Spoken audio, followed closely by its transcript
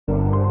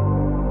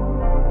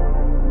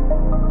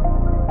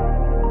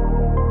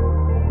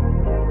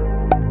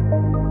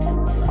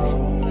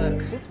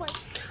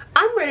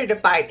I'm ready to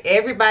fight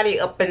everybody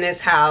up in this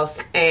house,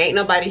 and ain't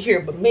nobody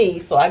here but me,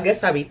 so I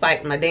guess I'll be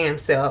fighting my damn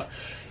self.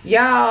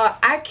 Y'all,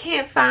 I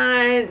can't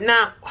find,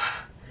 now,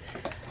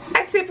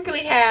 I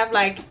typically have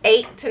like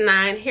 8 to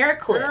 9 hair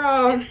clips.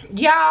 Girl,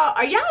 y'all,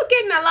 are y'all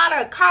getting a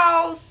lot of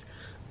calls,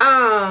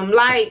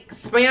 like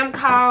spam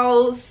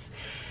calls?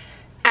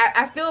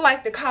 I feel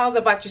like the calls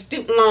about your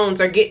student loans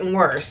are getting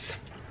worse.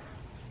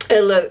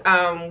 And look,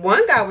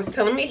 one guy was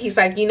telling me, he's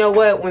like, you know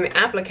what, when the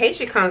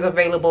application comes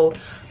available,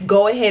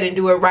 go ahead and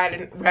do it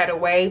right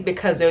away,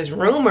 because there's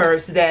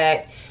rumors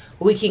that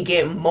we can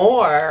get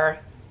more.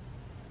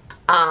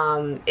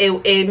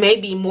 It may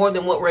be more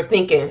than what we're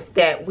thinking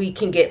that we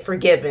can get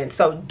forgiven.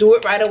 So do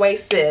it right away,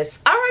 sis.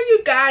 All right,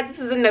 you guys, this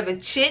is another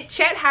chit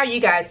chat. How you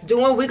guys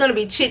doing? We're gonna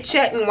be chit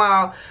chatting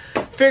while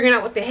figuring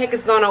out what the heck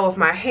is going on with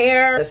my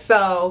hair.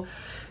 So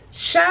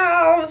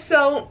child,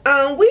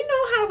 we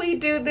know how we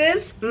do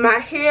this. My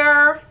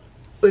hair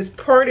was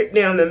parted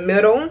down the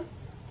middle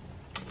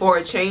for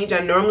a change. I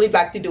normally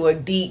like to do a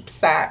deep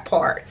side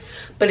part,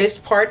 but it's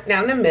parted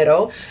down the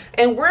middle,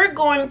 and we're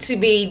going to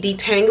be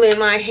detangling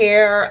my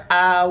hair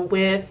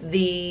with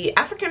the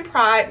African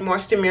Pride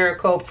Moisture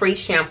Miracle free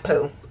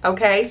shampoo.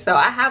 Okay, so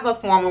I have a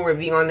formal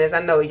review on this.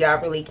 I know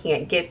y'all really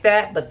can't get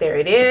that, but there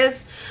it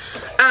is.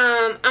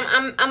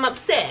 I'm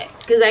upset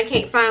because I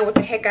can't find what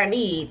the heck I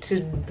need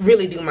to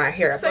really do my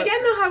hair. So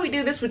y'all know how we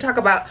do this. We talk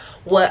about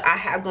what I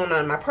have going on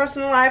in my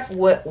personal life,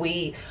 what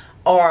we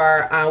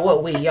are,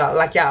 y'all,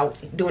 like y'all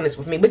doing this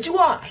with me, but you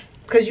are,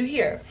 because you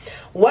hear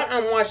what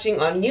I'm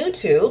watching on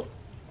YouTube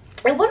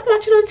and what I'm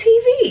watching on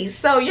TV.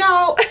 So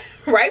y'all,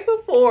 right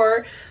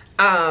before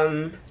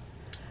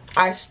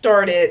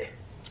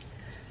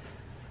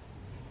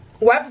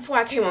right before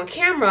I came on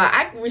camera,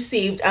 I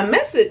received a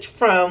message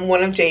from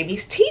one of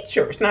JB's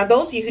teachers. Now,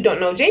 those of you who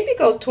don't know, JB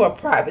goes to a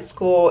private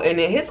school,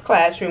 and in his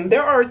classroom,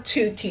 there are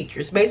 2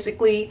 teachers.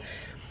 Basically,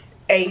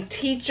 a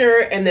teacher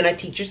and then a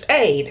teacher's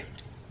aide.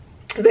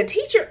 The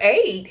teacher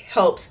aide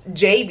helps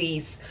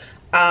JB's,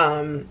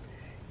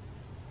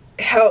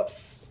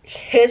 helps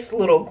his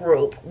little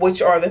group,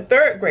 which are the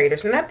 3rd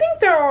graders. And I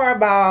think there are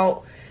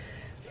about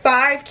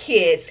 5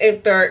 kids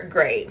in 3rd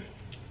grade.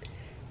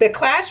 The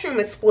classroom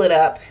is split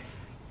up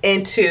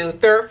into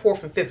 3rd,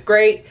 4th, and 5th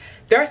grade.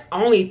 There's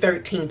only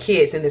 13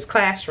 kids in this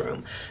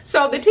classroom.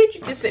 So the teacher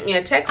just sent me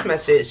a text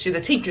message.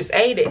 The teacher's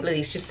aide, at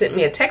least, just sent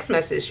me a text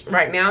message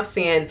right now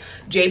saying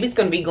JB's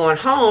going to be going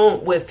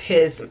home with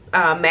his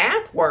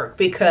math work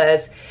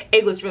because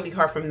it was really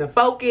hard for him to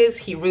focus.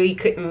 He really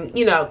couldn't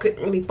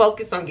really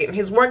focus on getting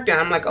his work done.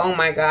 I'm like, oh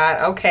my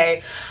God,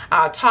 okay.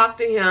 I'll talk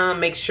to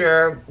him, make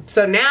sure.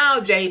 So now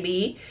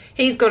JB,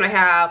 he's going to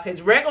have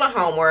his regular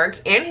homework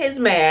and his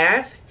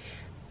math.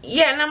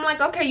 Yeah, and I'm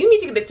like, okay, you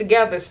need to get it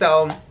together.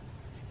 So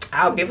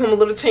I'll give him a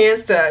little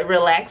chance to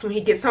relax when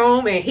he gets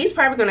home, and he's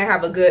probably gonna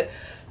have a good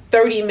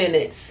 30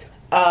 minutes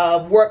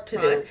of work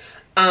to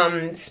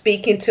do.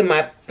 Speaking to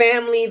my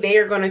family, they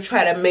are gonna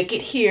try to make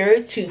it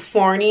here to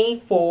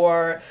Forney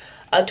for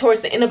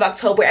towards the end of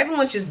October.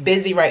 Everyone's just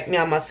busy right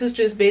now. My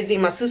sister's busy.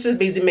 My sister's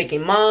busy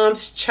making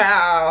mom's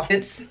child.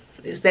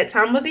 It's that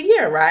time of the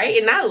year, right?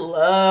 And I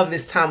love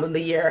this time of the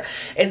year.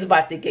 It's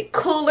about to get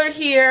cooler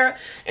here.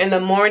 In the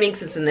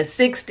mornings, it's in the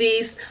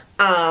 60s.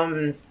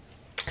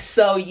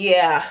 So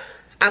yeah,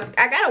 I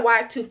got a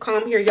wide tooth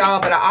comb here, y'all,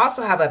 but I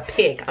also have a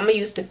pick. I'm gonna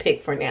use the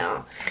pick for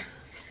now.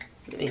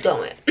 Let me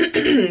go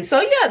in.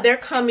 So yeah, they're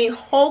coming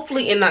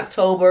hopefully in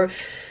October.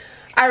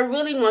 I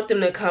really want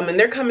them to come, and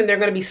they're coming. They're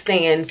gonna be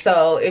staying.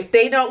 So if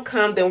they don't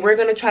come, then we're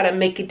gonna try to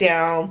make it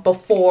down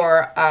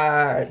before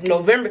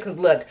November. Because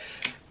look,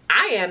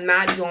 I am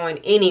not going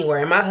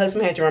anywhere. My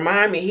husband had to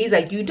remind me. He's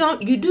like, you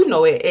do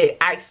know it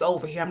ice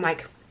over here. I'm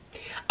like,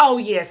 oh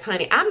yes,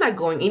 honey, I'm not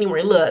going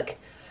anywhere. Look,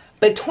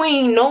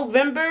 between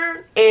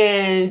November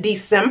and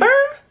December,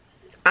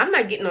 I'm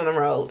not getting on the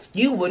roads.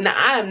 You will not.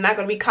 I am not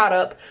going to be caught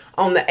up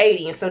on the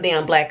 80 and some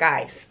damn black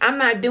ice. I'm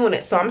not doing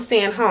it. So I'm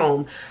staying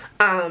home.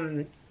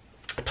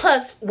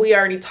 Plus, we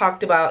already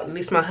talked about, at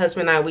least my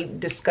husband and I, we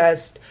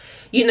discussed,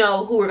 you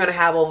know, who we're going to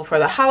have over for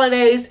the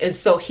holidays. And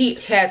so he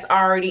has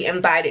already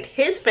invited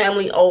his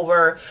family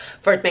over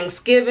for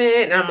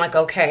Thanksgiving. And I'm like,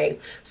 okay,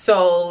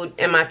 so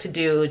am I to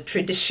do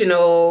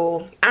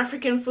traditional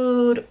African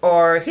food?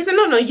 Or he said,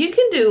 no, you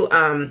can do,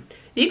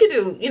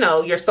 you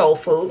know, your soul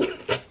food.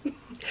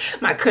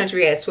 My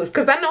country ass twist.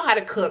 Because I know how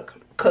to cook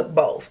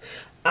both.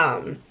 So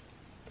I'm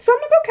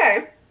like,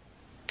 okay.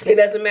 It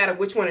doesn't matter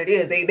which one it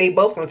is. They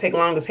both gonna take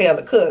long as hell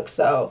to cook.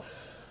 So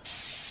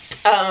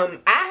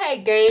I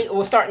had gained or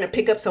was starting to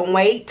pick up some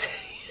weight.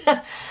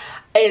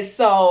 And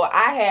so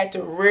I had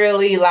to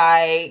really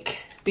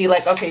be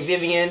like, okay,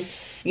 Vivian,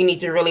 you need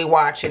to really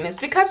watch. And it's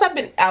because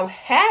I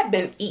have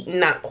been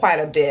eating out quite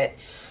a bit.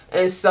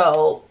 And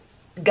so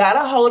got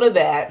a hold of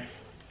that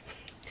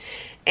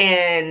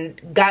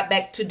and got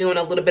back to doing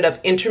a little bit of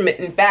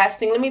intermittent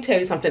fasting. Let me tell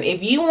you something.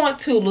 If you want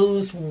to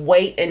lose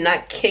weight and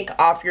not kick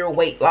off your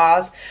weight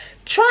loss,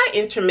 try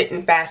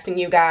intermittent fasting,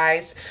 you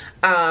guys.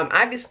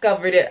 I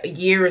discovered it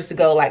years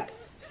ago, like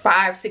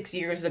 5-6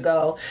 years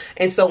ago.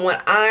 And so when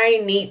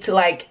I need to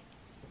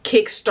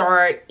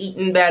kickstart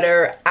eating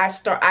better,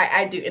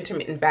 I do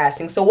intermittent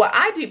fasting. So what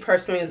I do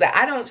personally is that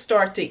I don't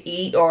start to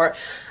eat, or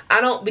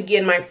I don't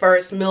begin my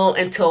first meal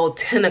until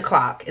 10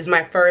 o'clock is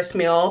my first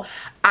meal.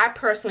 I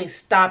personally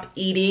stop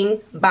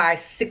eating by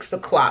 6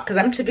 o'clock because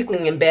I'm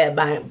typically in bed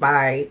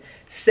by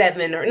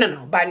 7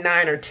 or by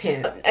 9 or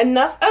 10.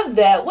 Enough of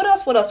that. What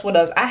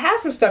else? I have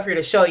some stuff here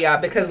to show y'all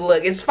because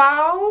look, it's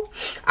fall.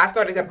 I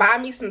started to buy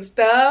me some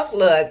stuff.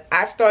 Look,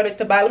 I started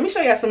to buy, let me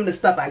show y'all some of the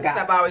stuff I got.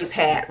 I've always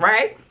had,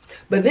 right?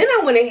 But then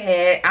I went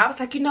ahead, I was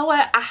like, you know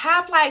what? I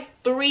have like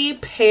 3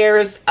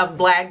 pairs of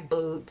black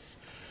boots.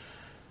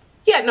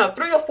 Yeah, no,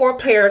 3 or 4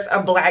 pairs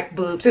of black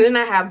boots. And then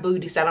I have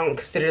booties, I don't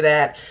consider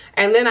that.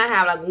 And then I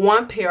have like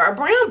 1 pair of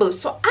brown boots.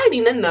 So I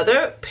need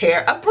another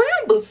pair of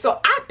brown boots. So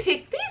I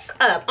picked these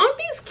up. Aren't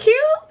these cute?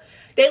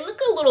 They look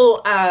a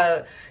little,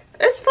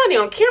 it's funny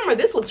on camera,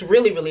 this looks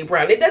really, really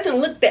brown. It doesn't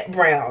look that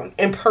brown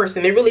in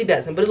person. It really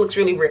doesn't, but it looks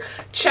really real.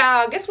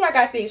 Child, guess where I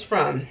got these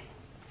from?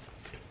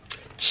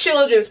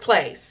 Children's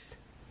Place.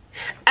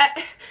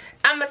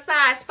 I'm a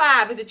size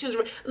 5 at the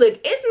children.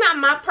 Look, it's not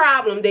my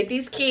problem that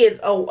these kids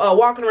are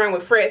walking around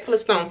with Fred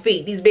Flintstone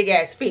feet, these big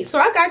ass feet. So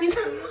I got these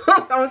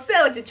on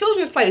sale at the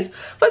Children's Place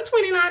for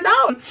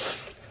 $29.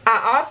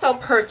 I also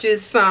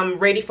purchased some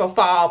ready for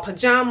fall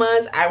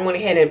pajamas. I went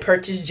ahead and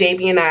purchased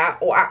JB and I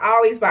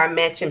always buy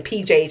matching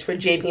PJs for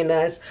JB and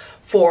us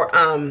for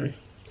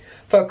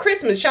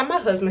Christmas. Y'all,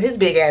 my husband, his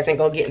big ass ain't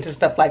gonna get into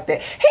stuff like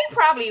that. He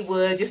probably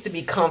would just to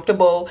be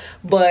comfortable,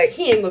 but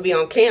he ain't gonna be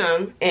on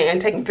cam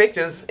and taking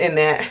pictures in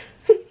that.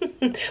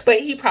 But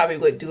he probably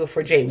would do it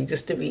for Jamie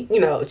just to be, you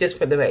know, just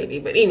for the baby.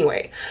 But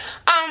anyway,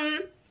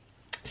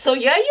 so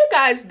yeah, you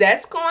guys,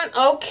 that's going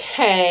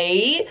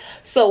okay.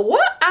 So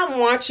what I'm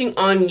watching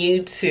on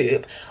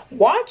YouTube,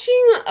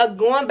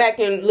 going back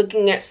and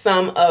looking at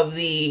some of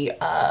the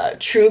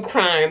true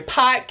crime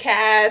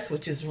podcasts,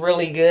 which is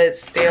really good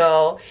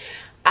still.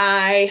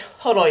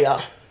 Hold on,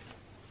 y'all.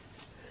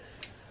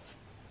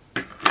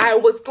 I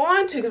was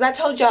going to, because I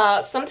told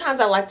y'all sometimes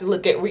I like to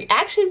look at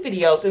reaction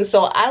videos, and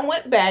so I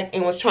went back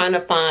and was trying to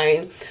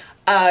find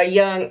a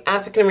young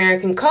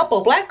African-American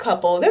couple, black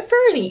couple. They're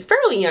fairly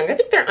young. I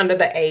think they're under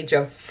the age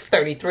of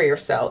 33 or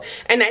so,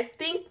 and I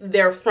think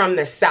they're from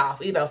the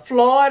South, either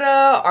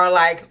Florida or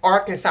like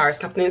Arkansas or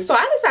something. And so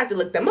I decided to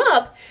look them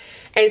up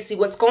and see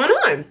what's going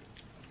on.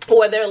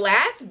 Well, their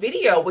last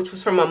video, which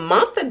was from a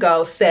month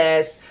ago,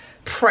 says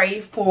pray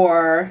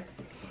for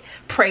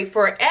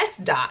S.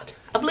 Dot.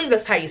 I believe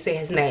that's how you say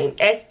his name,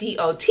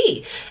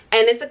 S-D-O-T.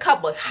 And it's a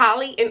couple,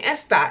 Holly and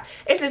S. Dot.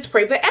 It says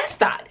pray for S.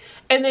 Dot.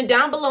 And then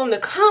down below in the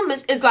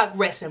comments, it's like,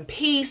 rest in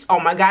peace. Oh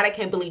my God, I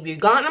can't believe you're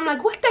gone. I'm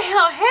like, what the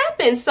hell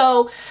happened?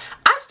 So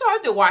I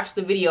started to watch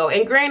the video,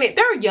 and granted,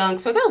 they're young,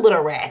 so they're a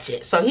little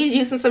ratchet. So he's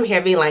using some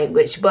heavy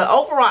language. But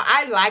overall,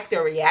 I like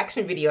their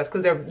reaction videos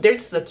because they're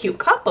just a cute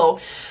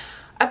couple.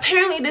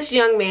 Apparently, this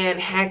young man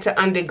had to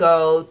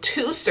undergo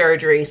 2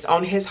 surgeries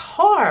on his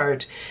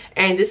heart.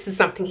 And this is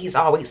something he's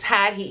always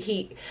had.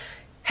 He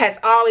has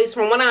always,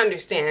 from what I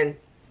understand,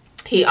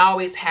 he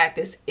always had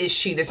this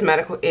issue, this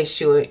medical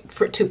issue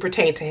to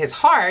pertain to his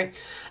heart.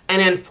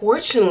 And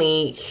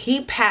unfortunately,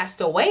 he passed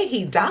away.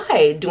 He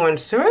died during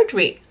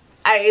surgery.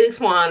 I at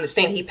least want to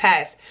understand he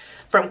passed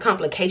from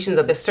complications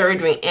of the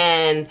surgery.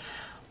 And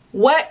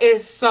what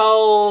is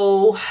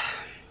so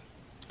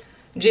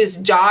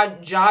just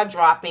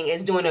jaw-dropping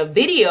is doing a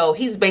video.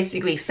 He's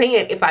basically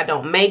saying, if I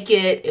don't make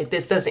it, if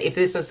this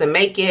doesn't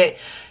make it,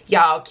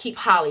 y'all keep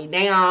Holly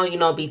down, you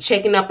know, be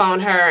checking up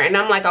on her. And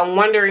I'm like, I'm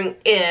wondering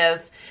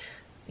if,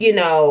 you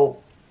know,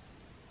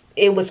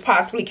 it was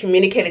possibly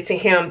communicated to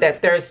him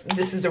that this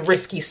is a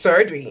risky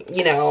surgery,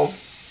 you know.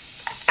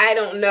 I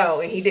don't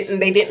know.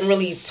 And they didn't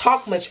really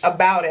talk much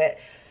about it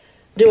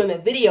during the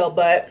video,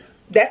 but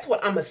that's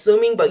what I'm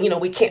assuming. But you know,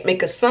 we can't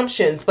make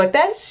assumptions. But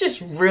that's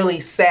just really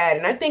sad.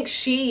 And I think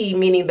she,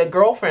 meaning the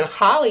girlfriend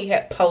Holly,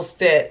 had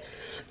posted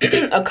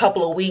a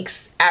couple of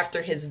weeks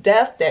after his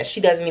death that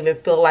she doesn't even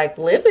feel like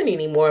living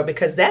anymore,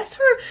 because that's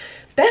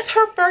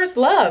her first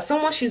love,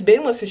 someone she's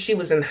been with since she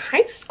was in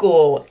high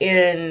school.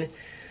 And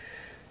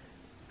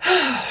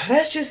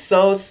that's just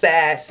so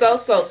sad. So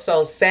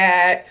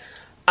sad.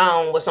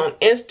 Was on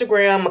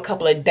Instagram a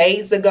couple of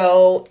days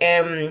ago,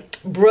 and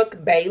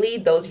Brooke Bailey,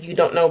 those of you who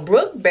don't know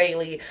Brooke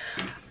Bailey,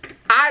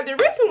 the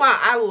reason why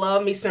I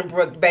love me some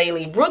Brooke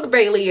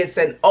Bailey is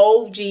an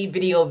OG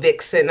video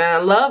vixen. And I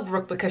love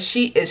Brooke because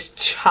she is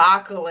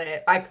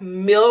chocolate, like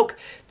milk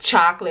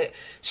chocolate.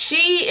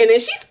 And then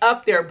she's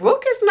up there.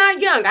 Brooke is not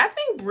young. I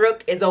think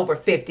Brooke is over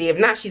 50. If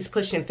not, she's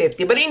pushing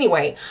 50. But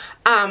anyway,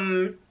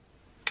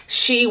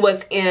 she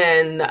was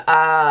in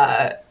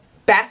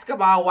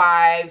Basketball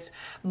Wives,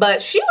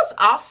 but she was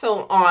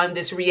also on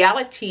this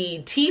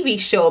reality TV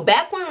show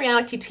back when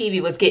reality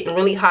TV was getting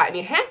really hot and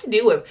you had to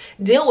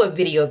deal with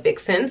video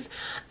vixens.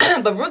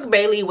 But Brooke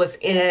Bailey was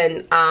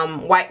in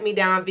Wipe Me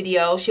Down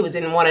video. She was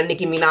in one of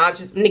Nicki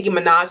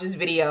Minaj's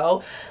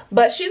video,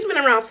 but she's been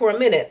around for a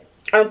minute.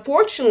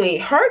 unfortunately,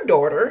 her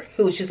daughter,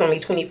 who she's only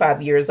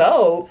 25 years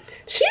old,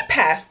 she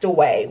passed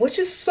away, which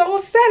is so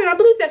sad. And I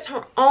believe that's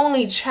her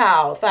only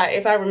child,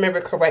 if I remember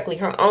correctly,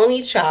 her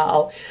only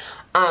child,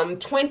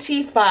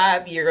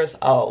 25 years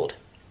old.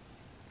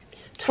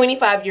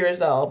 25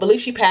 years old. I believe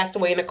she passed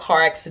away in a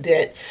car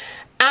accident.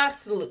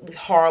 Absolutely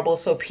horrible.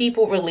 So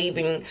people were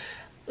leaving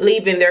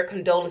their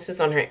condolences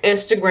on her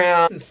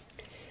Instagram. It's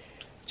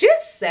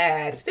just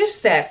sad.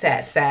 Just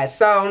sad.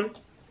 So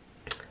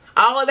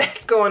all of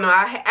that's going on.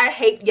 I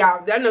hate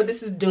y'all. I know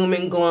this is doom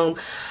and gloom.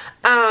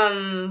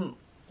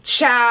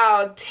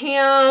 Child,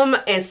 Tim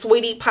and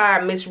Sweetie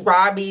Pie, Miss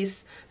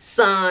Robbie's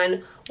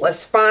son,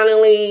 was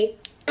finally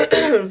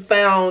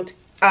found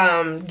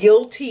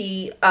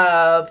guilty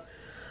of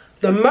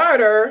the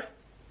murder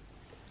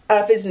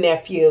of his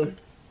nephew.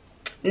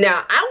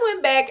 Now, I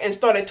went back and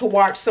started to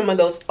watch some of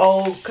those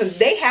old, because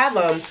they have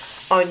them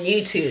on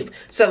YouTube,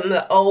 some of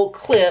the old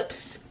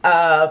clips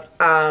of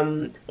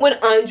when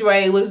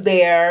Andre was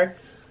there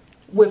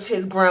with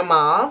his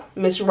grandma,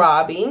 Miss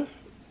Robbie,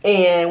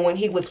 and when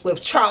he was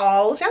with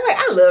Charles.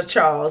 I love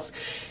Charles.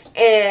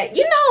 And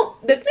you know,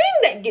 the thing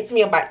that gets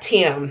me about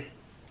Tim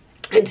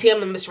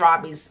and Miss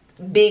Robbie's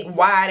big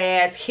wide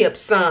ass hip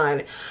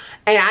son,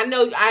 and I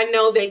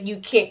know that you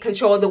can't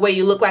control the way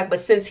you look like,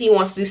 but since he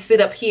wants to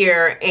sit up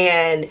here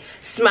and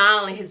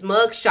smile in his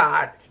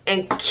mugshot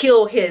and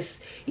kill his,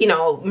 you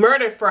know,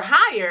 murder for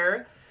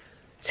hire,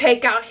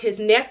 take out his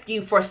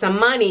nephew for some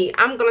money,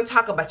 I'm gonna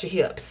talk about your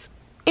hips.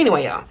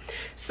 Anyway, y'all,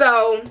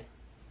 so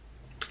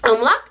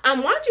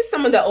I'm watching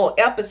some of the old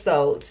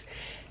episodes.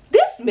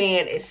 This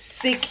man is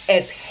sick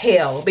as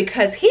hell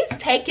because he's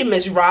taking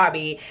Miss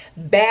Robbie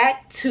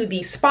back to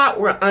the spot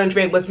where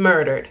Andre was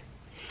murdered.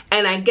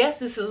 And I guess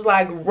this is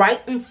like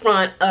right in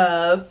front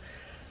of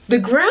the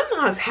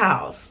grandma's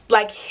house,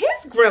 like his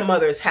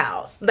grandmother's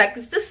house. Like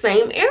it's the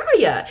same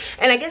area.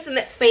 And I guess in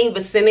that same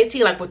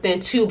vicinity, like within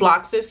 2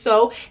 blocks or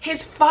so,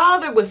 his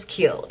father was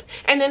killed.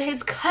 And then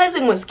his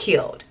cousin was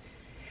killed.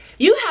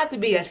 You have to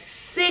be a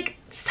sick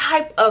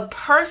type of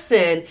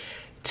person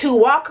to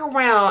walk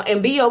around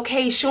and be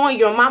okay showing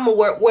your mama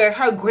where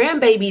her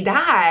grandbaby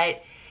died.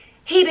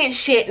 He didn't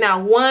shed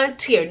not one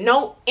tear,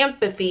 no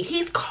empathy.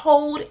 He's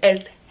cold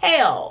as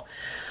hell.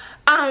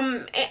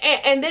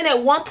 And then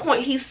at one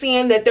point he's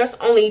saying that there's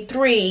only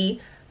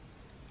 3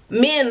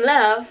 men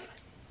left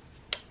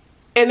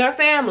in their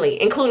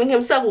family, including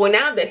himself. Well,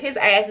 now that his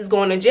ass is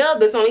going to jail,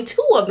 there's only 2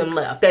 of them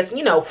left that's,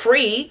 you know,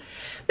 free.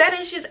 That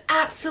is just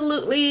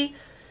absolutely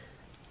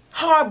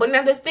horrible.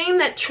 Now the thing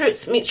that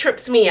trips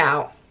me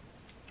out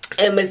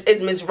and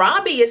Miss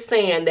Robbie is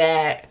saying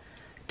that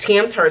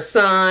Tim's her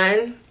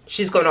son,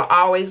 she's going to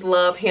always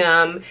love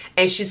him,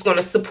 and she's going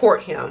to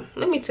support him.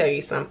 Let me tell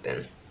you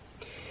something.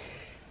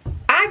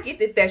 I get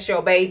that that's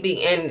your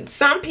baby, and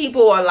some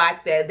people are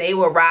like that. They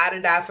will ride or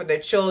die for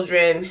their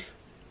children.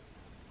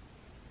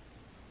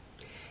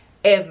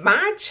 If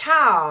my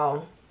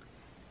child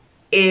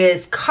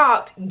is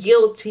caught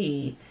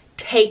guilty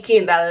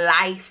taking the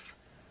life,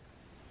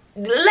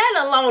 let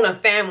alone a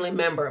family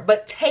member,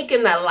 but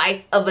taking the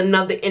life of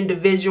another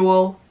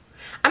individual,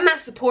 I'm not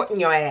supporting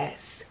your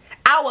ass.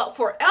 I will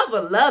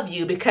forever love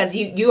you because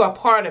you are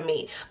part of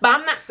me, but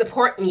I'm not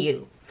supporting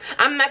you.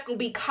 I'm not going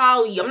to be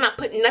calling you. I'm not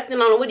putting nothing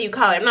on, what do you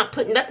call it? I'm not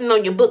putting nothing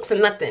on your books or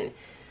nothing.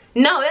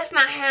 No, that's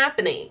not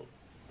happening.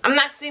 I'm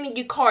not sending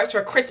you cards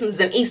for Christmas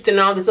and Easter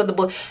and all this other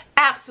bull.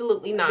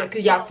 Absolutely not.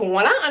 Because y'all, from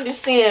what I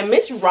understand,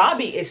 Miss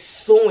Robbie is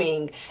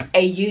suing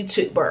a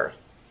YouTuber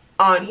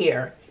on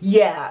here.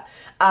 Yeah.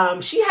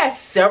 She has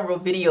several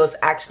videos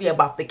actually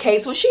about the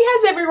case, which she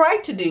has every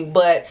right to do,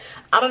 but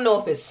I don't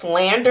know if it's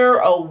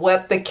slander or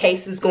what the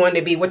case is going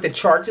to be, what the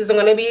charges are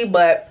going to be,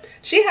 but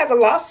she has a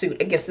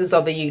lawsuit against this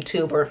other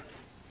YouTuber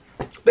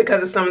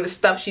because of some of the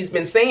stuff she's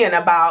been saying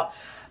about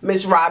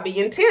Miss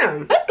Robbie and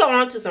Tim. Let's go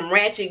on to some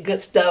ratchet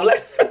good stuff.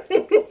 Let's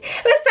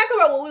talk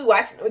about what we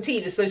watched on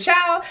TV. So,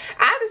 child,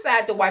 I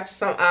decided to watch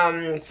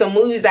some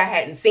movies I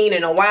hadn't seen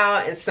in a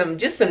while and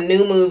just some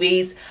new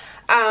movies.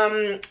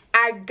 I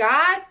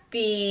got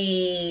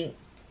I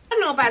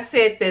don't know if I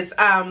said this, but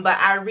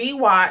I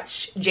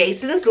rewatched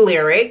Jason's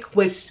Lyric,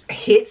 which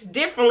hits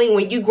differently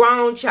when you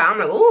grown, child.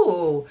 I'm like,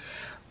 ooh,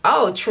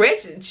 oh,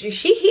 Trish,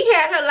 he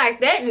had her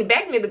like that and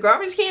back near the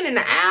garbage can in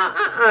the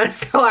aisle.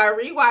 So I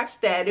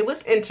rewatched that. It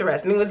was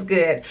interesting. It was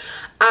good.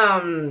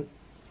 I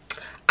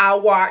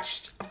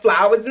watched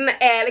Flowers in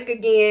the Attic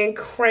again.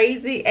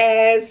 Crazy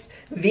ass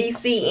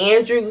V.C.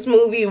 Andrews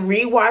movie.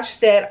 Rewatched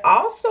that.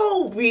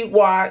 Also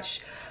rewatched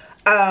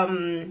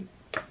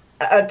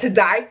To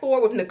Die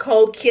For with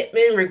Nicole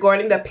Kidman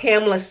regarding the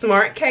Pamela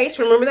Smart case.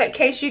 Remember that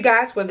case, you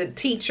guys, where the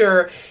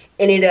teacher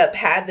ended up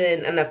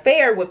having an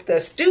affair with the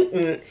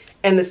student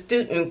and the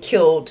student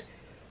killed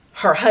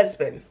her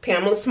husband,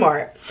 Pamela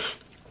Smart.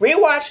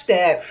 Rewatched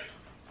that.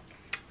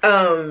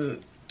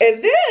 And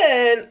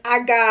then I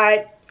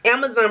got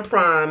Amazon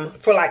Prime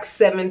for like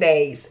 7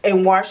 days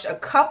and watched a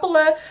couple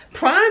of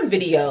Prime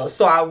videos.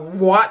 So I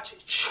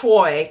watched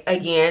Troy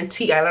again.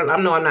 I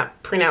know I'm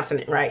not pronouncing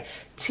it right.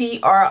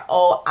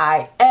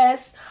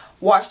 T-R-O-I-S.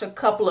 Watched a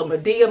couple of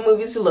Madea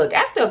movies. Look,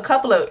 after a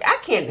couple of, I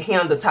can't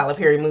handle Tyler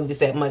Perry movies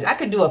that much. I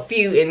could do a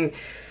few in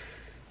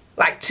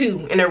like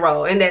 2 in a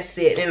row, and that's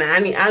it. And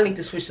I need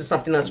to switch to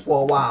something else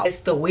for a while.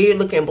 It's the weird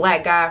looking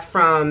black guy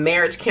from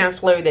Marriage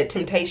Counselor, that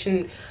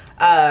Temptation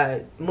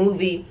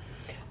movie.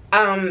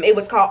 It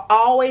was called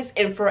Always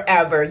and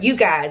Forever. You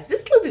guys,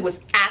 this movie was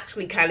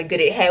actually kind of good.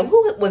 It had,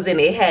 who was in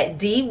it? It had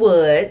D.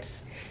 Woods.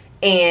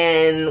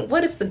 And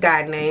what is the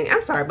guy name?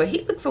 I'm sorry, but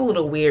he looks a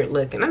little weird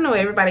looking. I know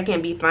everybody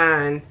can be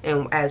fine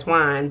and as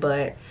wine,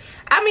 but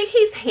I mean,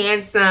 he's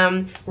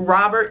handsome.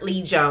 Robert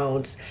Lee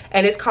Jones.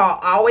 And it's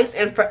called Always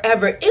and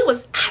Forever. It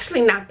was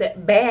actually not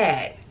that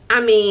bad. I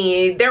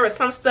mean, there was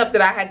some stuff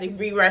that I had to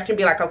rewatch and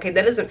be like, okay,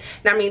 that doesn't,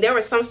 I mean, there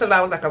was some stuff that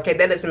I was like, okay,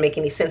 that doesn't make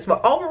any sense.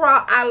 But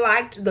overall, I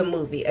liked the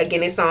movie.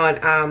 Again, it's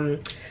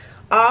on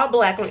all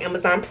black on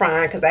Amazon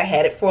Prime because I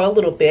had it for a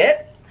little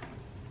bit.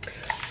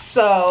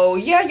 So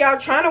yeah, y'all,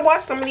 trying to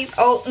watch some of these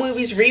old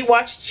movies.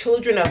 Rewatch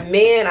Children of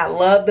Men. I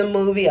love the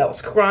movie. I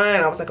was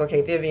crying. I was like,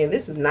 okay, Vivian,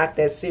 this is not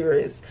that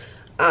serious.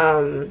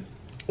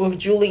 With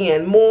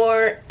Julianne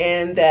Moore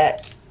and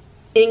that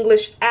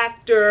English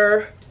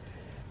actor,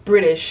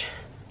 British,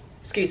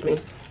 excuse me,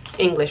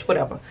 English,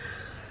 whatever.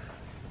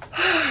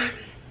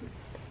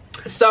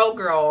 So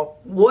girl,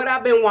 what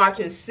I've been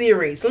watching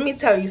series, let me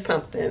tell you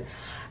something.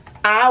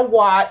 I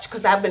watched,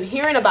 because I've been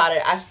hearing about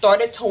it, I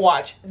started to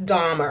watch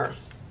Dahmer.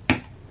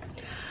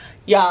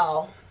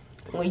 Y'all,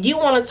 when you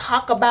want to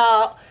talk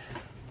about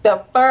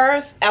the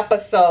first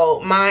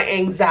episode, my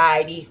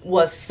anxiety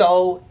was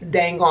so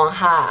dang on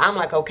high. I'm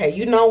like, okay,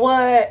 you know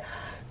what?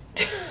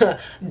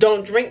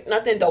 Don't drink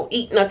nothing, don't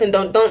eat nothing,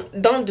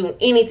 don't do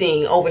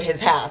anything over his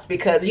house,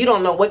 because you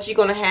don't know what you're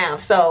gonna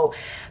have. So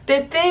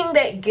the thing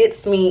that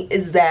gets me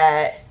is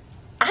that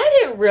I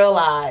didn't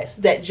realize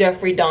that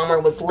Jeffrey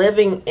Dahmer was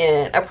living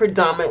in a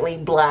predominantly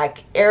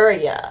black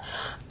area.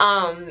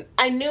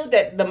 I knew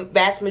that the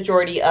vast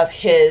majority of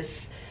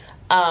his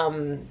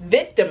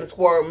victims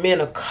were men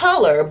of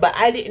color, but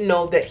I didn't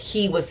know that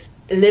he was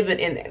living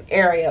in that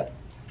area.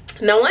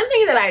 Now, one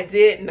thing that I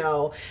did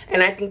know,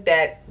 and I think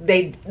that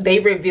they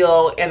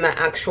reveal in the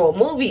actual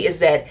movie, is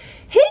that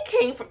he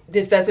came from,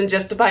 this doesn't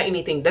justify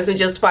anything, doesn't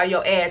justify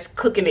your ass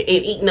cooking and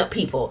eating up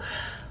people.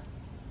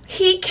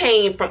 He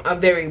came from a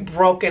very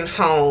broken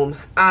home.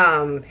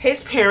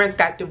 His parents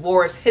got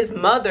divorced. His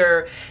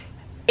mother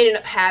ended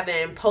up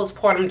having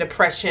postpartum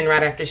depression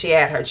right after she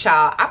had her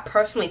child. I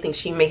personally think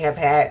she may have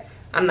had,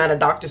 I'm not a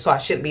doctor, so I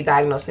shouldn't be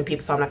diagnosing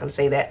people, so I'm not going to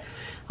say that.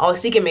 I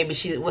was thinking maybe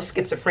she was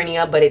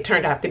schizophrenia, but it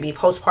turned out to be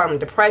postpartum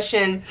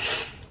depression.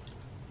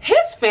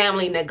 His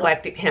family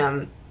neglected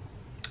him.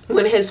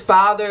 When his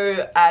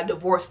father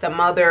divorced the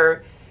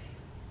mother,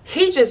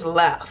 he just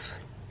left.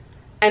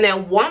 And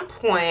at one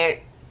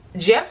point,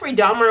 Jeffrey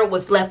Dahmer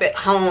was left at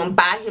home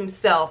by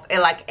himself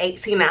at like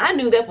 18. Now, I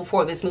knew that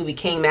before this movie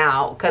came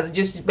out, because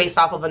just based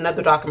off of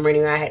another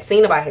documentary I had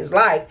seen about his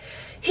life,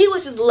 he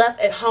was just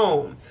left at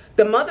home.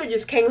 The mother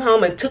just came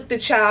home and took the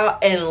child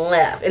and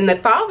left. And the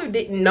father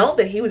didn't know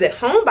that he was at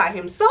home by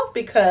himself,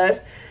 because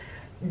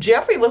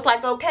Jeffrey was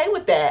like okay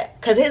with that,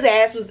 because his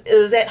ass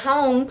was at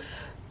home,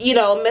 you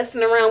know,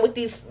 messing around with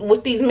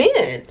these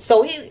men.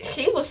 So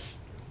he was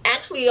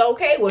actually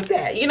okay with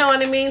that. You know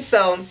what I mean?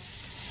 So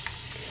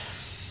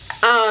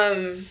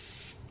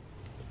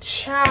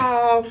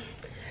child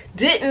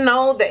didn't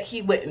know that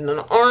he went in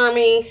the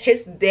army.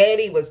 His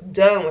daddy was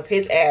done with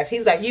his ass.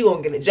 He's like, you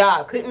gonna get a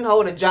job. Couldn't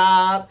hold a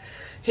job.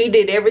 He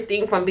did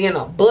everything from being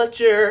a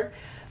butcher,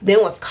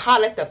 then was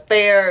caught at the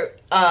fair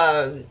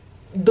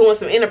doing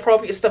some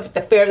inappropriate stuff at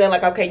the fair. They're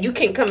like, okay, you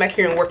can't come back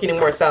here and work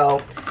anymore.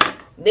 So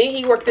then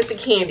he worked at the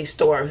candy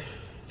store.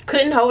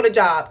 Couldn't hold a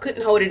job,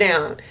 couldn't hold it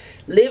down.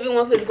 Living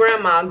with his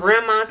grandma.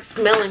 Grandma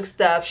smelling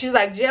stuff. She's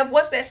like, Jeff,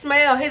 what's that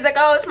smell? He's like,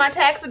 oh, it's my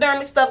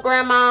taxidermy stuff,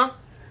 Grandma.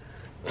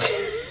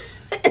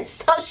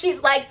 So she's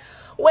like,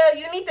 well,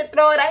 you need to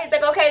throw it out. He's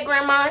like, okay,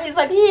 Grandma. He's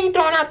like, he ain't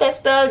throwing out that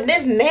stuff.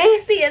 This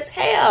nasty as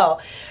hell.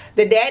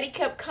 The daddy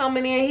kept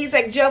coming in. He's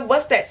like, Jeff,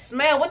 what's that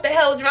smell? What the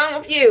hell is wrong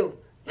with you?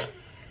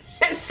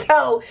 And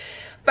so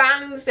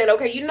finally we said,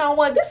 okay, you know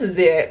what? This is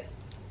it.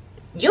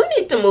 You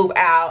need to move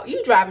out.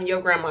 You driving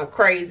your grandma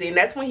crazy. And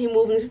that's when he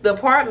moved into the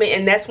apartment,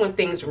 and that's when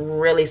things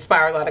really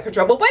spiraled out of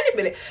control. But wait a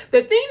minute.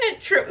 The thing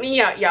that tripped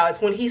me out, y'all, is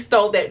when he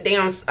stole that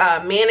damn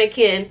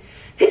mannequin.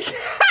 He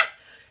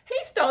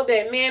stole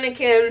that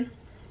mannequin.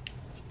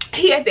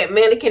 He had that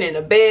mannequin in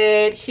the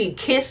bed. He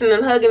kissing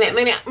and hugging that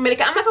mannequin.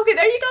 I'm like, okay,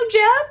 there you go,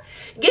 Jeff.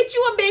 Get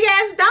you a big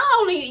ass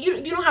doll.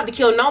 You don't have to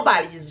kill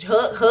nobody. Just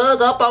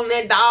hug up on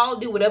that doll.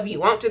 Do whatever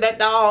you want to that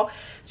doll.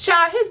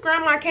 Child, his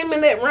grandma came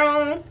in that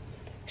room.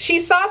 She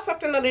saw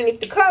something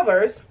underneath the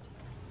covers.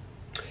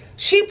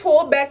 She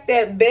pulled back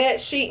that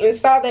bed sheet and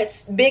saw that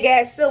big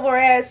ass silver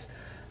ass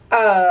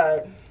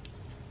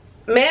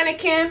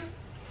mannequin.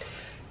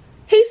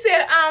 He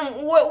said,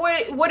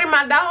 where did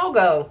my doll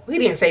go? He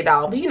didn't say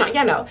doll, but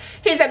y'all know.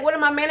 He's like, where did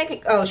my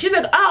mannequin go? She's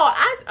like, oh,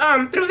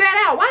 I threw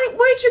that out.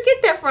 Where did you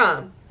get that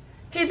from?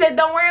 He said,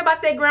 don't worry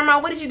about that, Grandma.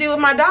 What did you do with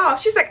my doll?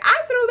 She's like,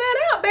 I threw that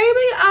out,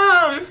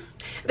 baby.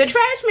 The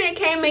trash man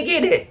came and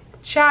get it.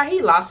 Child,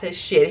 he lost his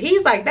shit.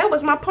 He's like, that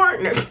was my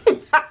partner.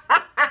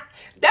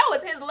 That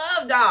was his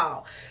love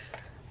doll.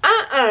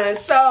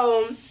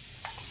 So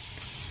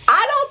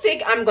I don't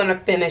think I'm gonna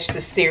finish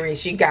the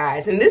series, you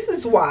guys, and this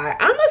is why.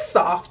 I'm a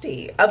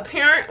softie.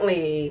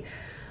 Apparently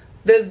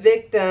the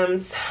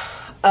victims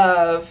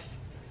of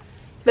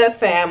the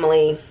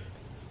family,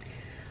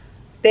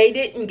 they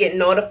didn't get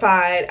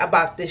notified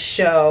about this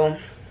show.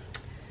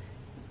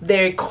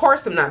 They're, of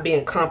course, I'm not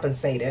being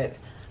compensated.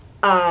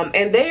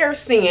 And they are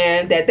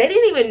saying that they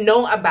didn't even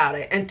know about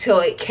it until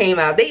it came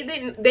out.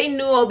 They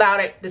knew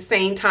about it the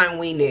same time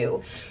we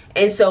knew.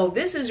 And so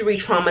this is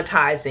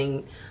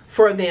re-traumatizing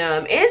for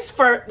them, and it's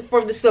for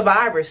the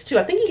survivors too.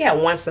 I think he had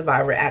one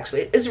survivor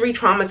actually. It's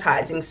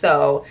re-traumatizing.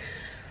 So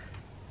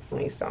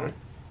let me see.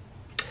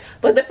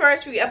 But the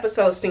first few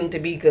episodes seem to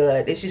be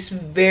good. It's just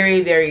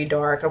very, very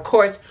dark. Of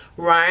course,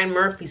 Ryan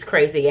Murphy's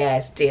crazy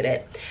ass did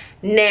it.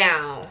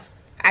 Now,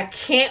 I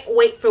can't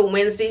wait for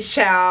Wednesday's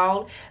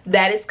Child.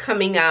 That is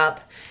coming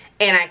up.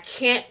 And I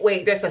can't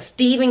wait. There's a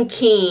Stephen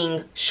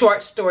King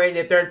short story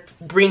that they're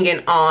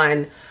bringing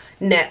on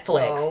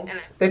Netflix. Oh.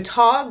 The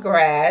Tall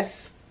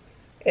Grass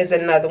is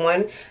another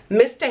one.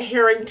 Mr.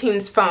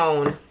 Harrington's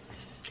Phone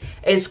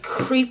is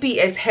creepy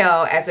as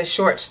hell as a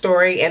short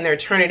story, and they're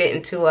turning it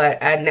into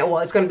well,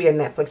 it's going to be a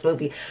Netflix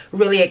movie.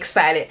 Really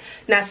excited.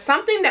 Now,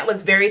 something that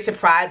was very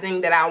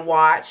surprising that I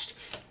watched,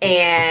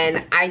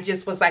 and I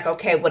just was like,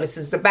 okay, what is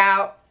this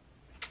about?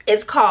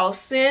 It's called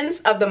Sins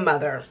of the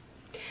Mother.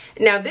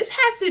 Now, this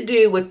has to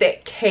do with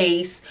that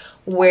case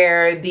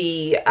where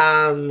the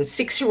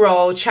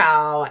 6-year-old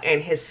child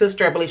and his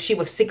sister, I believe she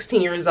was 16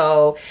 years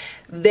old,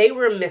 they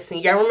were missing.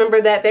 Y'all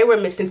remember that? They were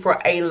missing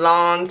for a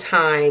long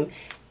time,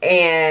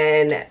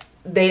 and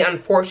they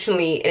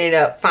unfortunately ended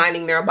up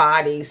finding their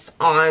bodies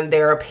on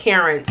their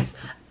parents'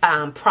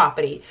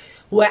 property.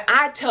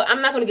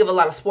 I'm not going to give a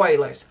lot of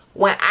spoilers.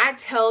 When I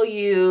tell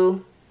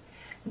you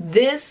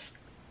this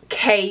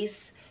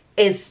case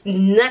is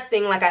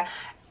nothing like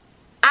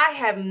I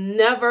have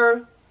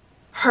never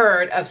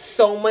heard of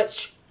so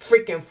much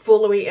freaking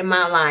foolery in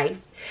my life.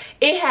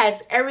 It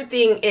has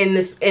everything in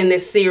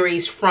this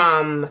series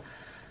from,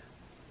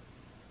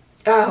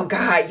 oh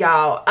God,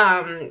 y'all,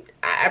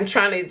 I'm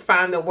trying to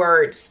find the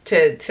words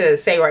to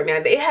say right now.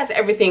 It has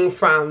everything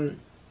from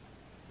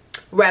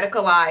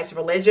radicalized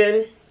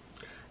religion,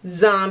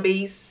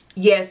 zombies,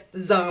 yes,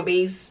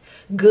 zombies,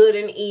 good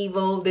and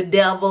evil, the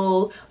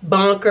devil,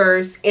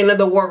 bonkers, end of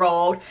the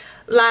world.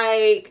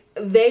 Like,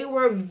 they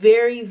were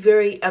very,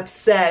 very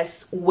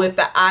obsessed with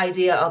the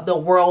idea of the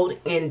world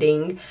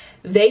ending.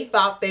 They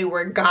thought they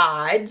were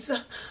gods.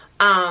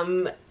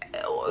 The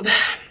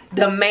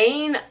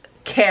main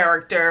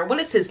character, what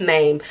is his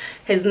name?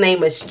 His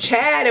name is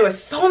Chad. There were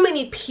so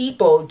many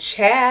people.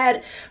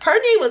 Chad,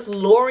 her name was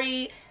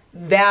Lori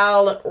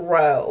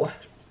Valrow,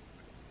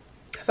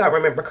 if I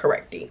remember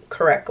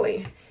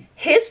correctly.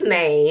 His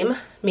name,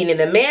 meaning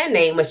the man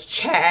name, was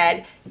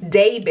Chad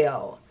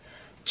Daybell.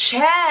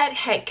 Chad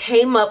had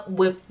came up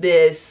with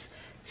this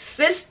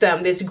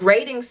system, this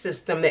grading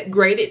system that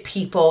graded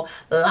people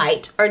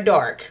light or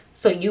dark.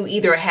 So you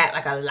either had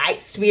like a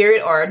light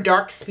spirit or a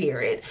dark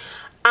spirit.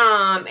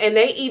 And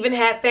they even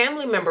had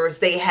family members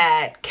they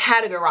had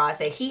categorized,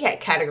 that he had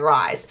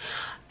categorized.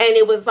 And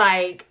it was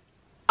like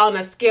on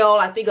a scale,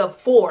 I think, of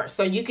 4.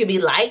 So you could be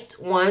light,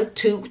 1,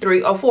 2,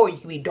 3, or 4. You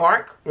could be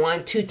dark,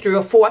 1, 2, 3,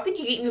 or 4. I think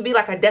you could even be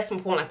like a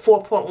decimal point, like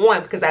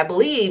 4.1, because I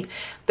believe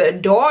the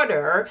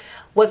daughter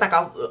was like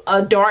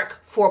a dark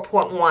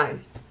 4.1.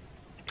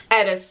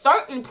 At a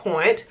certain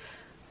point,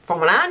 from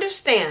what I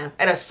understand,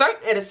 at a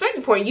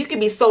certain point, you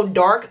can be so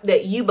dark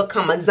that you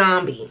become a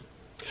zombie.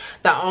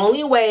 The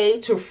only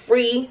way to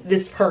free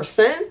this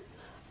person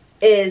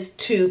is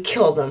to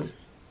kill them.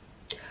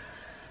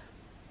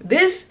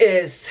 This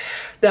is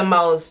the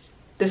most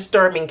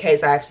disturbing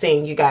case I've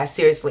seen, you guys,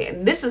 seriously.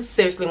 And this is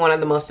seriously one of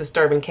the most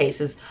disturbing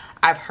cases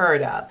I've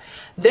heard of.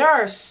 There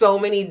are so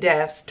many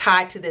deaths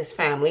tied to this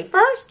family.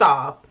 First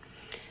off,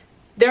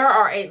 there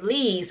are at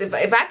least, if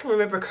I can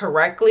remember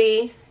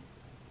correctly,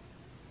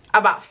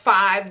 about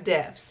 5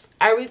 deaths.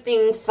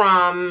 Everything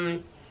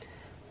from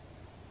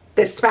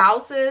the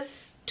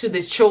spouses to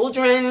the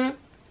children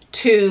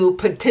to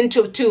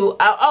potential to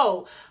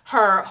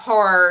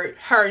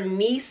her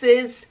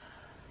niece's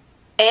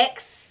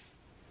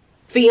ex-fiance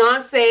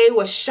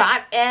was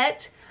shot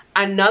at.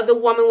 Another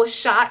woman was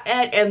shot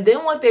at. And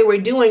then what they were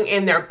doing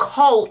in their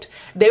cult,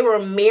 they were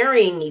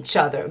marrying each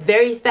other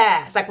very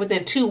fast. Like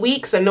within 2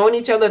 weeks of knowing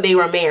each other, they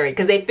were married.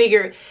 Because they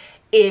figured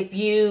if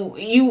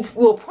you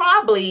will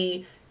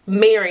probably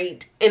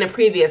married in a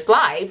previous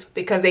life,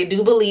 because they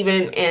do believe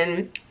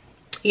in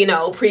you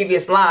know,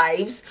 previous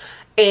lives.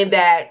 And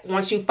that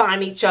once you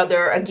find each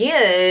other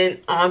again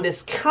on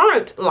this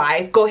current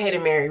life, go ahead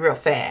and marry real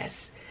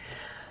fast.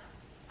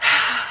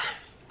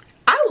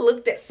 I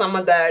looked at some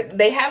of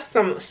they have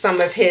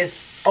some of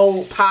his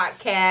old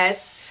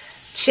podcasts,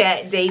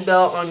 Chad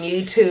Daybell on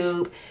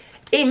YouTube.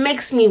 It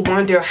makes me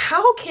wonder,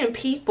 how can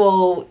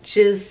people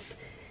just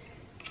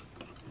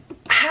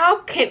how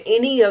can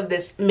any of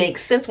this make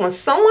sense when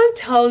someone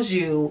tells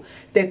you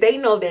that they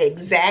know the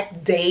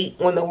exact date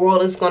when the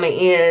world is going to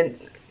end?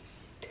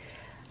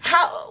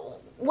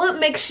 What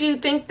makes you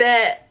think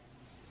that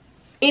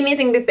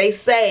anything that they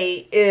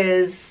say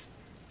is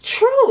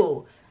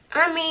true?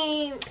 I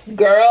mean,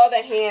 girl,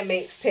 The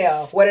Handmaid's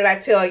Tale. What did I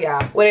tell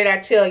y'all? What did I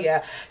tell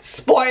y'all?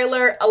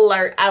 Spoiler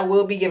alert. I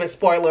will be giving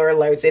spoiler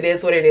alerts. It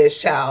is what it is,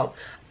 child.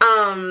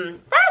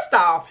 First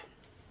off,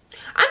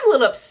 I'm a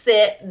little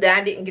upset that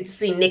I didn't get to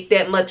see Nick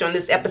that much on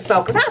this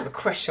episode because I have a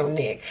crush on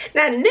Nick.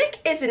 Now, Nick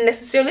isn't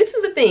necessarily, this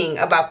is the thing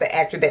about the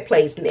actor that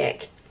plays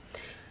Nick.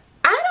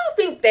 I don't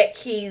think that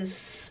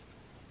he's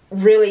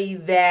really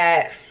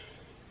that,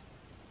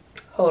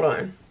 hold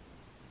on.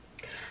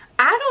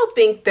 I don't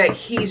think that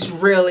he's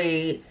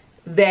really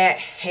that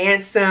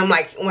handsome.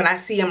 Like when I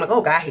see him, I'm like,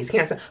 oh God, he's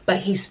handsome. But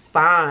he's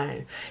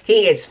fine.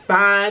 He is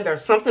fine.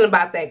 There's something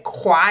about that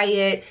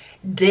quiet,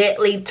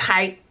 deadly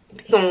type.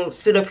 He's gonna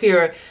sit up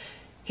here.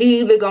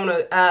 He either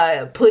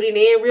gonna put it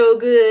in real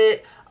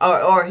good,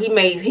 or he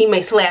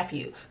may slap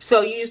you.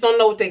 So you just don't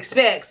know what to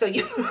expect. So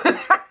you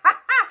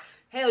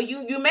hell,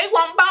 you may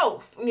want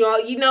both.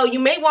 You know, you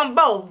may want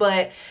both,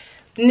 but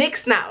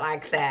Nick's not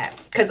like that,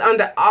 because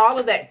under all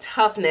of that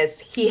toughness,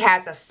 he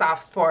has a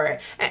soft spot,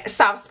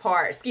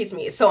 excuse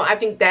me. So I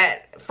think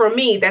that for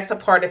me, that's a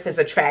part of his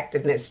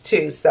attractiveness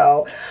too.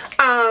 So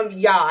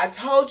y'all, I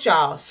told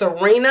y'all,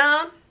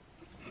 Serena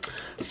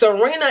is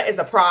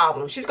a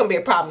problem. She's gonna be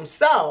a problem.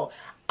 So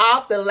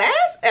off the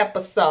last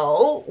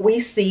episode, we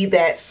see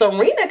that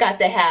Serena got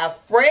to have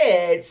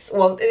Fred's,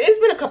 well, it's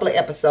been a couple of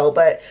episodes,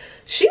 but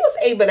she was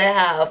able to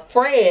have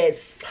Fred's,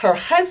 her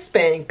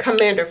husband,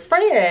 Commander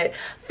Fred,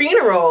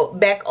 funeral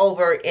back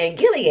over in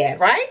Gilead,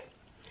 right?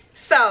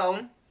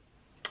 So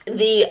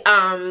the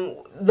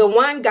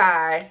one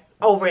guy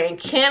over in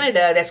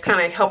Canada that's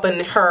kind of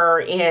helping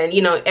her and,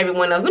 you know,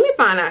 everyone else. Let me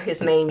find out his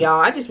name, y'all.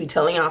 I just be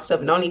telling y'all stuff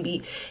and don't even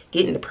be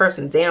getting the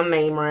person's damn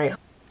name right.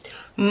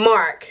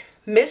 Mark.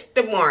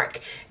 Mr. Mark.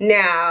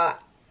 Now,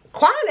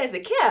 quiet as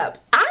it kept,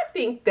 I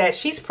think that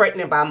she's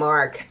pregnant by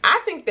Mark.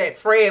 I think that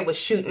Fred was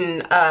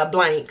shooting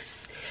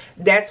blanks.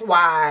 That's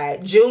why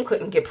June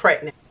couldn't get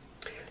pregnant.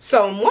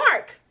 So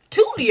Mark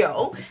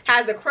Tulio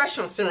has a crush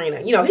on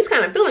Serena. You know, he's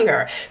kind of feeling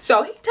her.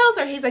 So he tells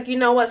her, he's like, you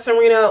know what,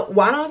 Serena,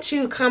 why don't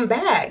you come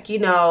back? You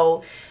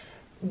know,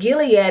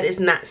 Gilead is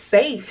not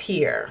safe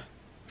here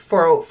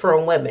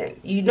for women.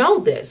 You know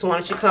this. Why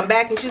don't you come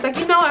back? And she's like,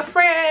 you know what,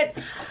 Fred,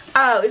 is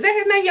that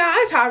his name, y'all?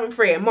 I call him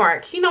Fred.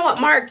 Mark. You know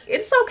what, Mark,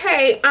 it's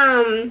okay.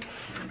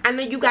 I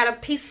know you got a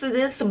piece of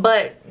this,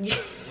 but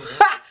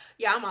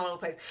yeah, I'm all over the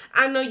place.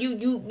 I know you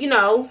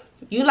know,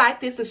 you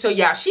like this. And so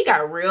y'all, she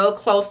got real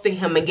close to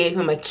him and gave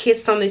him a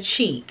kiss on the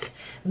cheek,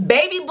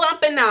 baby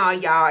bump and all,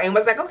 y'all, and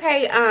was like,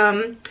 okay,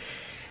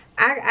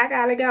 I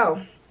gotta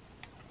go.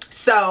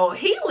 So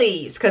he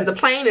leaves because the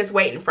plane is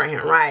waiting for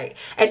him, right?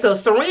 And so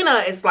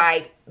Serena is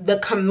like, the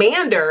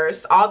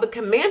commanders, all the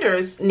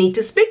commanders need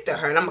to speak to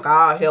her. And I'm like,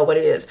 oh, hell, what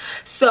it is.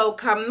 So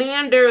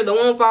Commander, the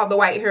one with all the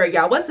white hair,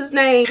 y'all, what's his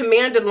name?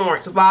 Commander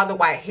Lawrence with all the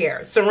white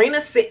hair.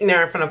 Serena's sitting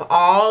there in front of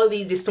all of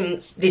these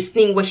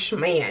distinguished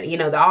men, you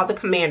know, all the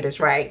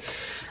commanders, right?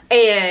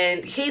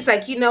 And he's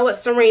like, you know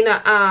what,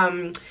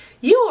 Serena,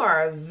 you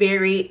are a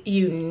very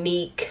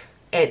unique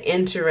and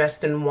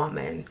interesting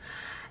woman.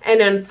 And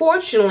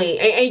unfortunately,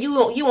 and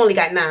you only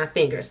got 9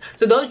 fingers.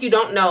 So those of you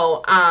don't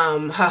know,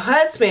 her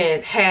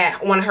husband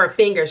had one of her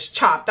fingers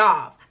chopped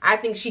off. I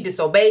think she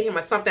disobeyed him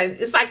or something.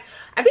 It's like,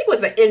 I think it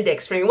was an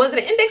index finger. Was it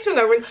an index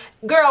finger or ring?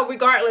 Girl,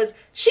 regardless,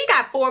 she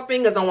got 4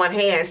 fingers on one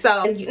hand.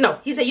 So, no,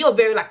 he said, you're a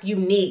very, like,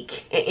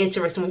 unique and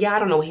interesting. Yeah, I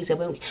don't know what he said,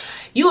 but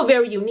you're a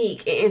very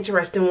unique and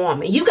interesting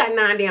woman. You got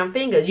 9 damn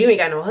fingers. You ain't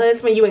got no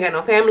husband. You ain't got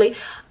no family.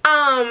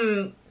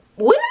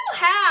 We don't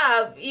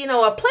have, you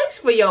know, a place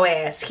for your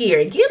ass here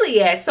in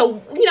Gilead.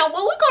 So, you know,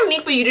 what we're going to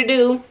need for you to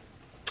do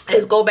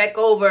is go back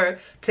over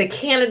to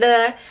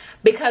Canada,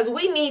 because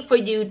we need for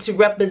you to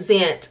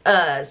represent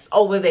us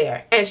over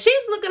there. And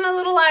she's looking a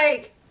little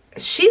like,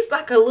 she's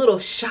like a little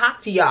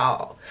shocked,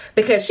 y'all,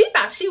 because she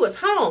thought she was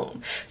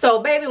home.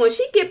 So, baby, when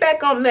she get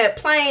back on that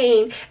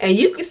plane and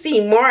you can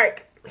see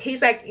Mark,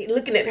 he's like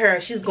looking at her.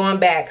 She's going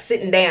back,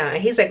 sitting down.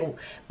 And he's like,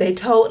 they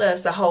told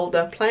us to hold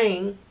the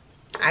plane.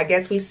 I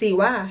guess we see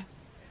why.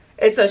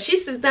 And so she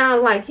sits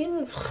down like,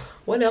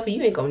 whatever,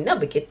 you ain't gonna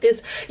never get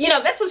this. You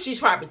know, that's what she's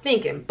probably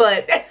thinking.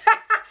 But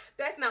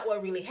that's not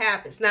what really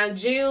happens. Now,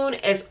 June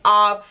is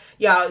off.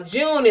 Y'all,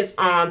 June is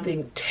on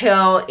the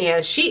tail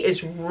end. She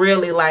is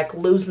really like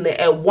losing it.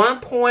 At one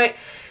point,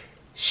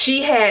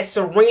 she had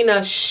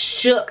Serena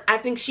shook. I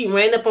think she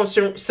ran up on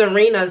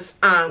Serena's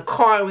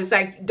car and was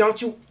like,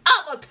 don't you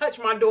ever touch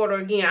my daughter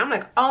again. I'm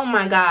like, oh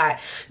my God.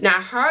 Now,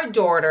 her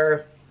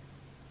daughter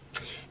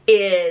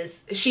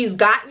she's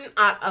gotten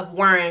out of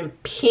wearing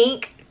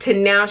pink to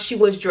now she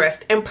was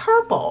dressed in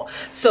purple.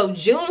 So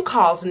June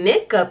calls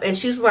Nick up and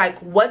she's like,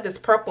 what does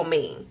purple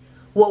mean?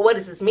 Well, what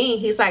does this mean?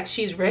 He's like,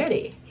 she's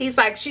ready. He's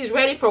like, she's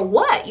ready for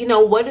what? You know,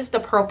 what does the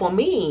purple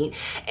mean?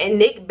 And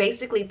Nick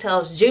basically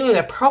tells June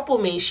that purple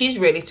means she's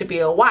ready to be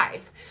a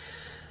wife.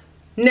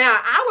 Now,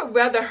 I would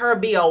rather her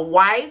be a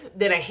wife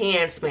than a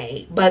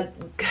handsmaid, but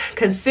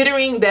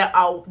considering that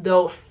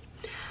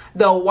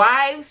the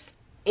wives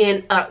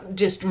end up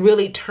just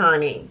really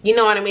turning, you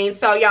know what I mean?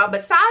 So y'all,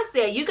 besides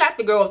that, you got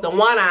the girl with the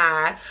one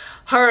eye,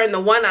 her and the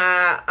one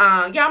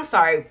eye, yeah, I'm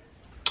sorry,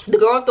 the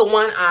girl with the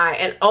one eye,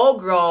 and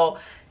old girl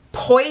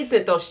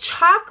poisoned those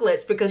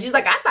chocolates because she's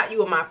like, I thought you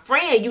were my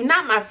friend. You're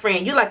not my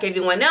friend. You like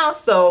everyone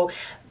else. So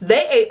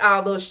they ate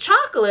all those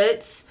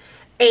chocolates,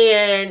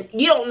 and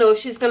you don't know if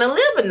she's gonna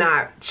live or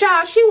not.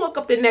 Child, she woke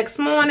up the next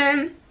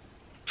morning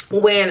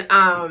when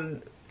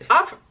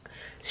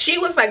she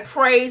was like,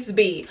 praise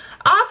be.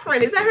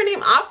 Offering, is that her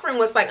name? Offering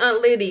was like,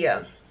 Aunt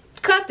Lydia,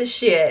 cut the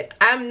shit.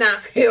 I'm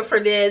not here for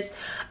this.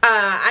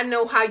 I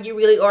know how you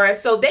really are.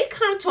 So they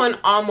come to an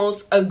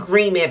almost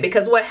agreement,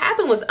 because what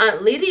happened was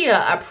Aunt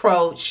Lydia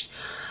approached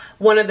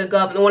one of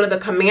the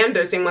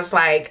commanders and was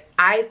like,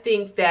 I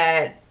think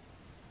that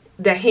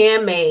the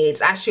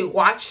handmaids, I should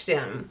watch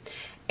them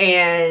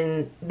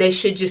and they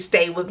should just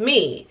stay with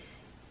me.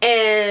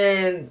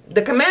 And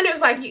the commander's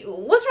like,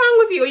 what's wrong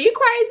with you? Are you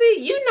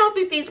crazy? You know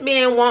that these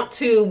men want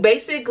to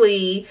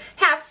basically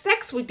have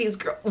sex with these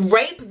girls,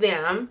 rape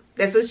them.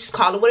 Let's just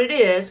call it what it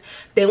is.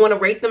 They want to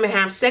rape them and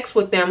have sex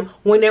with them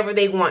whenever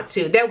they want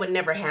to. That would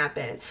never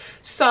happen.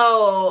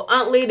 So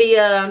Aunt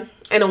Lydia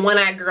and a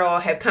one-eyed girl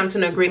have come to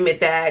an agreement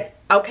that,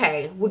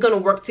 okay, we're going to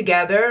work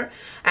together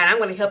and I'm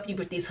going to help you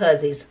with these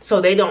hussies so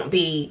they don't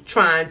be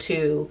trying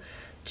to,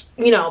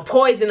 you know,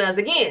 poison us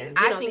again.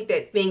 I think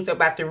that things are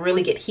about to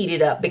really get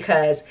heated up,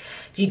 because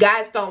if you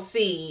guys don't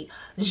see,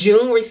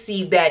 June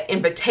received that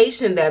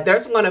invitation that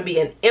there's going to be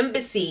an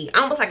embassy,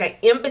 almost like an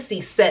embassy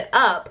set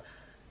up,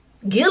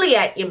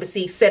 Gilead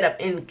embassy set up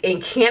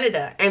in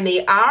Canada, and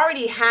they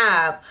already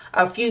have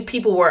a few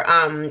people where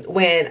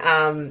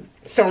when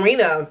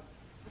Serena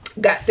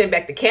got sent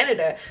back to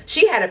Canada,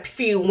 she had a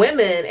few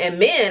women and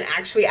men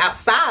actually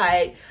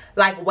outside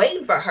like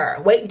waiting for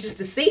her, waiting just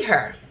to see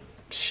her.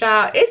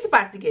 Child, it's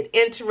about to get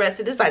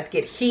interesting. It's about to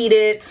get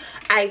heated.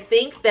 I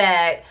think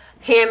that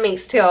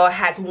Handmaid's Tale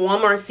has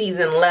one more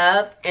season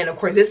left, and of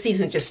course this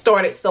season just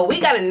started, so we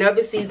got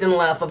another season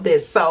left of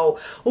this, so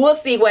we'll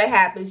see what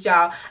happens,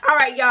 y'all. All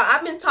right, y'all,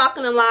 I've been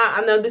talking a lot.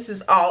 I know this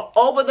is all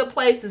over the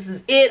place. This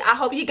is it. I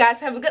hope you guys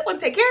have a good one.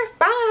 Take care.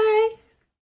 Bye.